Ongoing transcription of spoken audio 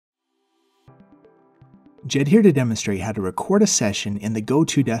Jed here to demonstrate how to record a session in the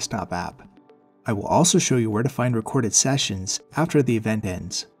GoTo desktop app. I will also show you where to find recorded sessions after the event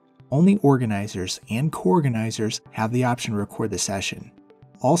ends. Only organizers and co-organizers have the option to record the session.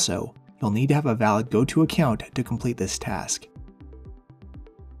 Also, you'll need to have a valid GoTo account to complete this task.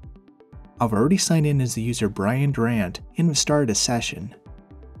 I've already signed in as the user Brian Durant and have started a session.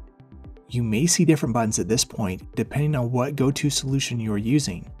 You may see different buttons at this point depending on what GoTo solution you are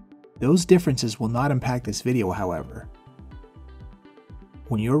using. Those differences will not impact this video, however.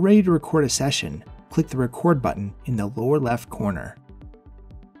 When you are ready to record a session, click the record button in the lower left corner.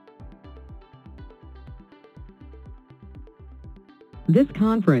 This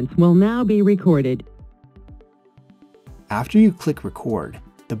conference will now be recorded. After you click record,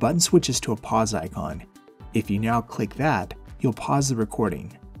 the button switches to a pause icon. If you now click that, you'll pause the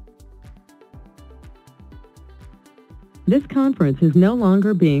recording. This conference is no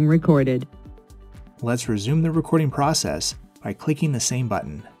longer being recorded. Let's resume the recording process by clicking the same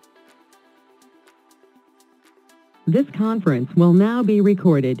button. This conference will now be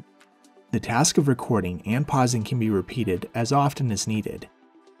recorded. The task of recording and pausing can be repeated as often as needed.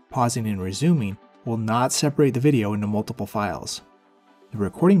 Pausing and resuming will not separate the video into multiple files. The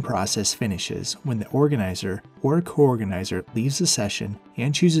recording process finishes when the organizer or co-organizer leaves the session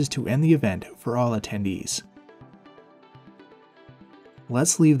and chooses to end the event for all attendees.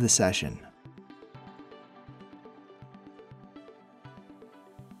 Let's leave the session.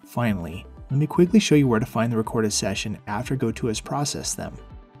 Finally, let me quickly show you where to find the recorded session after GoTo has processed them.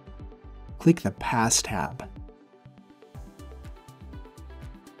 Click the Pass tab.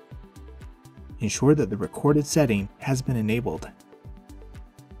 Ensure that the recorded setting has been enabled.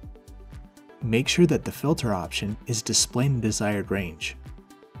 Make sure that the filter option is displayed in the desired range.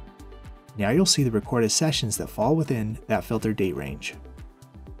 Now you'll see the recorded sessions that fall within that filter date range.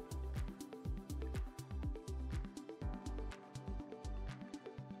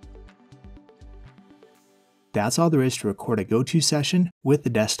 That's all there is to record a GoTo session with the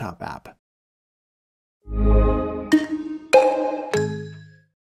desktop app.